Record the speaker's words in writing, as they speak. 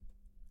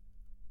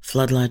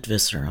Floodlight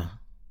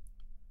Viscera,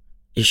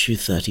 Issue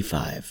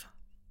 35.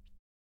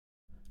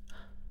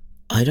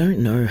 I don't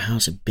know how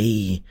to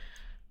be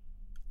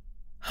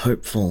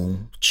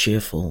hopeful,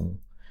 cheerful,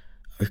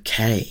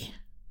 okay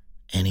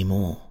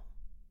anymore.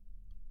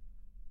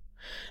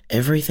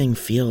 Everything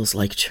feels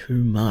like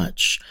too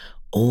much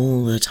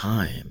all the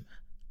time,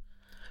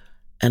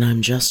 and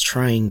I'm just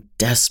trying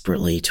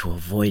desperately to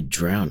avoid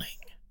drowning.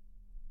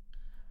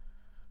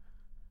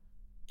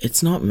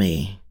 It's not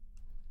me.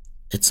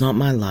 It's not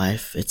my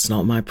life. It's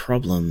not my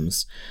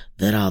problems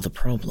that are the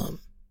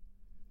problem.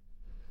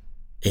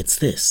 It's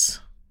this.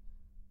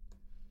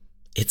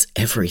 It's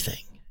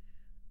everything.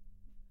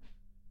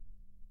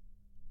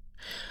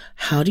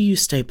 How do you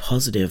stay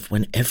positive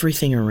when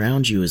everything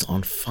around you is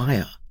on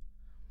fire?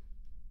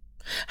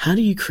 How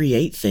do you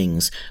create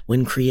things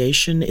when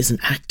creation is an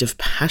act of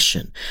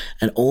passion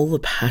and all the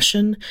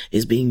passion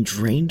is being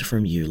drained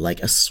from you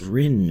like a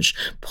syringe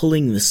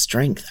pulling the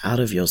strength out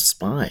of your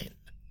spine?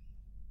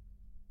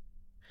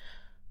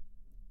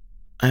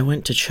 I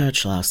went to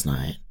church last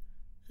night,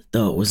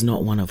 though it was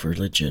not one of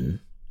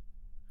religion.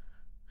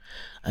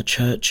 A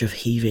church of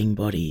heaving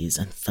bodies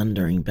and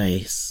thundering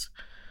bass,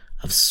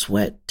 of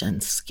sweat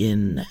and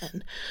skin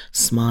and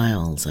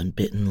smiles and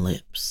bitten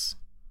lips.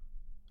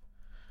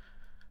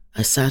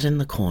 I sat in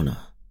the corner,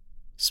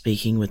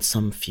 speaking with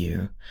some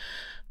few,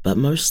 but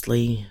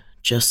mostly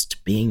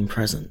just being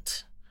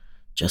present,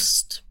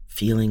 just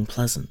feeling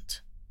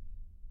pleasant.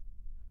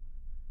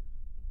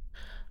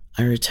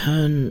 I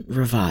return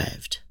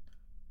revived.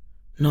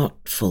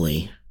 Not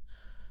fully,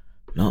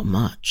 not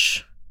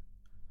much,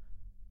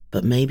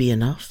 but maybe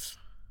enough.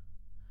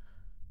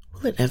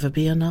 Will it ever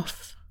be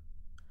enough?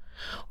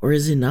 Or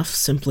is enough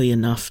simply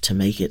enough to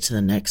make it to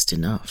the next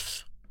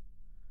enough?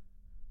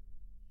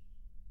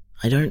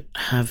 I don't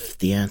have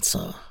the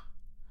answer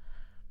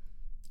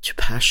to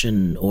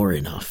passion or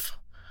enough.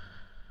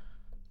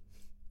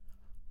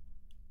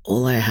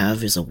 All I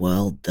have is a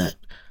world that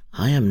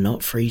I am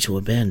not free to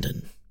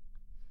abandon.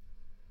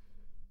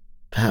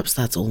 Perhaps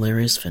that's all there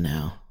is for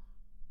now.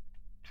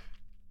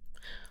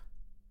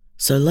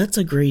 So let's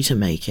agree to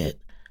make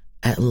it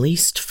at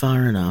least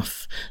far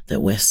enough that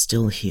we're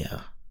still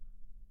here.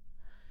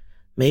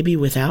 Maybe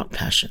without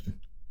passion.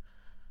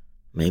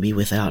 Maybe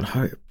without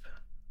hope.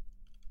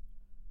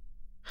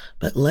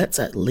 But let's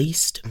at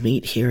least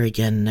meet here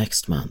again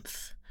next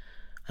month,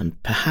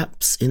 and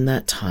perhaps in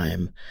that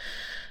time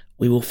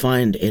we will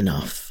find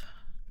enough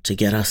to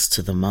get us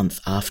to the month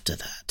after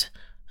that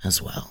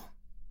as well.